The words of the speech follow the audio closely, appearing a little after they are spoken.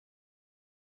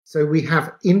So we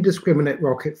have indiscriminate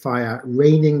rocket fire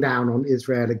raining down on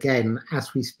Israel again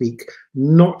as we speak,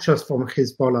 not just from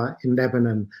Hezbollah in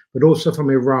Lebanon, but also from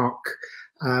Iraq.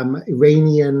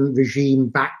 Iranian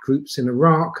regime-backed groups in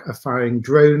Iraq are firing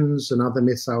drones and other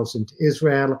missiles into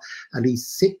Israel, at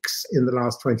least 6 in the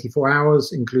last 24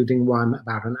 hours, including one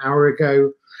about an hour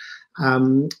ago.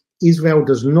 Israel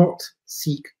does not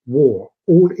seek war.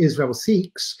 All Israel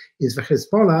seeks is for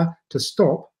Hezbollah to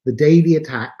stop the daily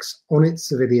attacks on its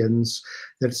civilians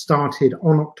that started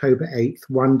on October 8th,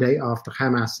 one day after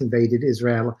Hamas invaded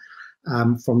Israel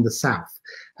from the south.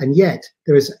 And yet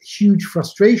there is huge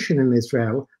frustration in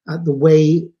Israel at the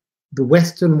way the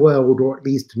Western world, or at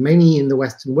least many in the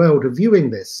Western world, are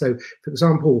viewing this. So, for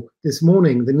example, this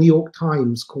morning, the New York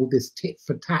Times called this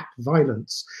tit-for-tat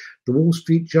violence. The Wall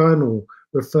Street Journal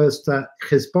refers to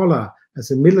Hezbollah as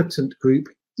a militant group.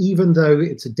 Even though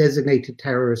it's a designated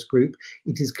terrorist group,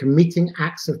 it is committing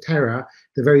acts of terror,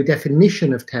 the very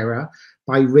definition of terror,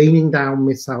 by raining down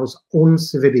missiles on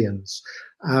civilians.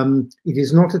 It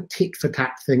is not a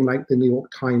tit-for-tat thing like the New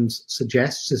York Times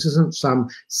suggests. This isn't some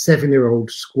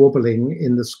 7-year-old squabbling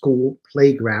in the school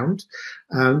playground.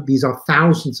 These are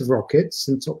thousands of rockets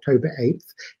since October 8th.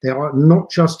 They are not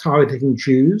just targeting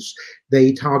Jews.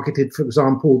 They targeted, for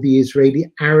example, the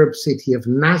Israeli Arab city of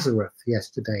Nazareth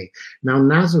yesterday. Now,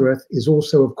 Nazareth is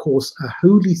also, of course, a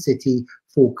holy city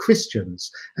for Christians.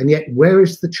 And yet, where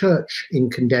is the church in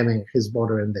condemning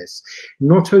Hezbollah in this?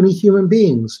 Not only human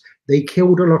beings, they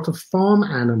killed a lot of farm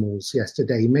animals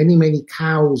yesterday. Many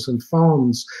cows and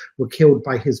farms were killed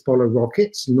by Hezbollah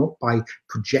rockets, not by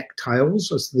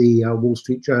projectiles, as the Wall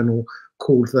Street Journal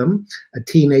called them. A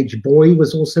teenage boy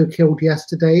was also killed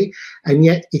yesterday. And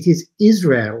yet it is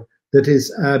Israel that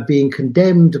is being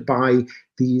condemned by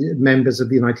the members of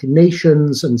the United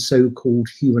Nations and so-called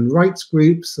human rights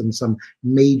groups and some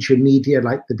major media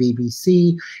like the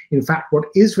BBC. In fact, what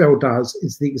Israel does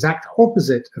is the exact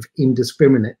opposite of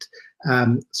indiscriminate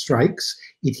strikes.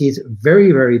 It is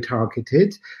very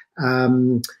targeted.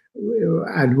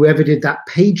 And whoever did that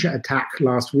pager attack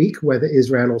last week, whether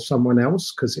Israel or someone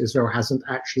else, because Israel hasn't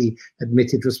actually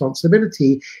admitted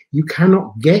responsibility, you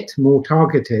cannot get more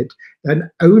targeted than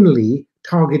only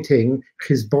targeting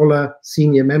Hezbollah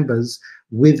senior members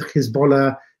with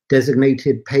Hezbollah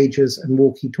designated pagers and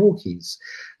walkie-talkies.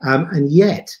 And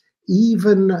yet,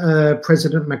 even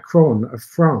President Macron of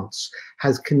France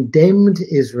has condemned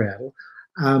Israel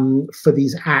for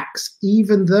these acts,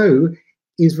 even though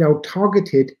Israel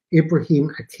targeted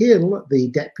Ibrahim Akil, the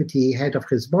deputy head of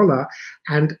Hezbollah,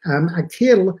 and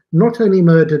Akil not only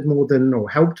murdered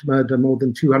helped murder more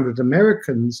than 200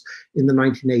 Americans in the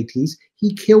 1980s,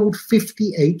 he killed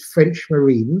 58 French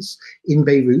Marines in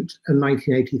Beirut in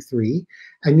 1983.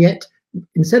 And yet,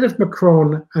 instead of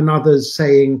Macron and others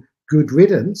saying, good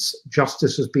riddance,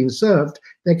 justice has been served,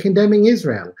 they're condemning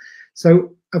Israel.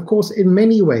 So, of course, in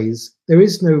many ways, there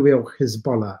is no real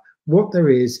Hezbollah. What there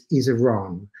is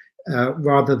Iran,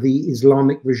 rather the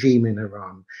Islamic regime in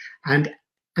Iran. And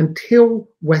until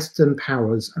Western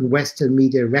powers and Western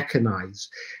media recognize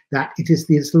that it is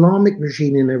the Islamic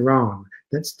regime in Iran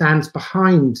that stands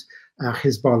behind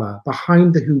Hezbollah,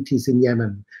 behind the Houthis in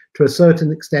Yemen, to a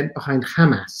certain extent behind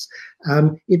Hamas,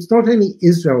 it's not only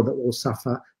Israel that will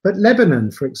suffer, but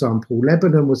Lebanon, for example.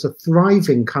 Lebanon was a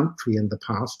thriving country in the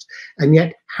past, and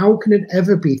yet how can it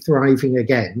ever be thriving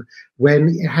again when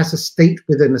it has a state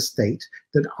within a state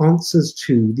that answers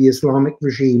to the Islamic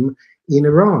regime in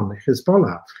Iran,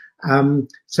 Hezbollah?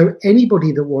 So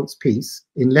anybody that wants peace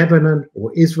in Lebanon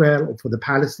or Israel or for the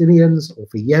Palestinians or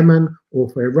for Yemen or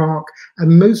for Iraq,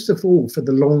 and most of all for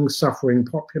the long-suffering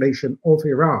population of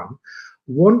Iran,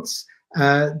 wants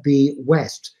the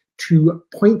West to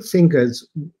point fingers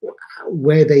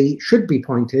where they should be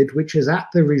pointed, which is at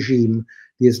the regime,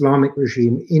 the Islamic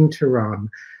regime in Tehran,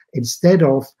 instead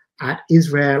of at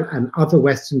Israel and other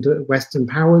Western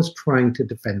powers trying to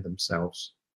defend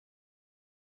themselves.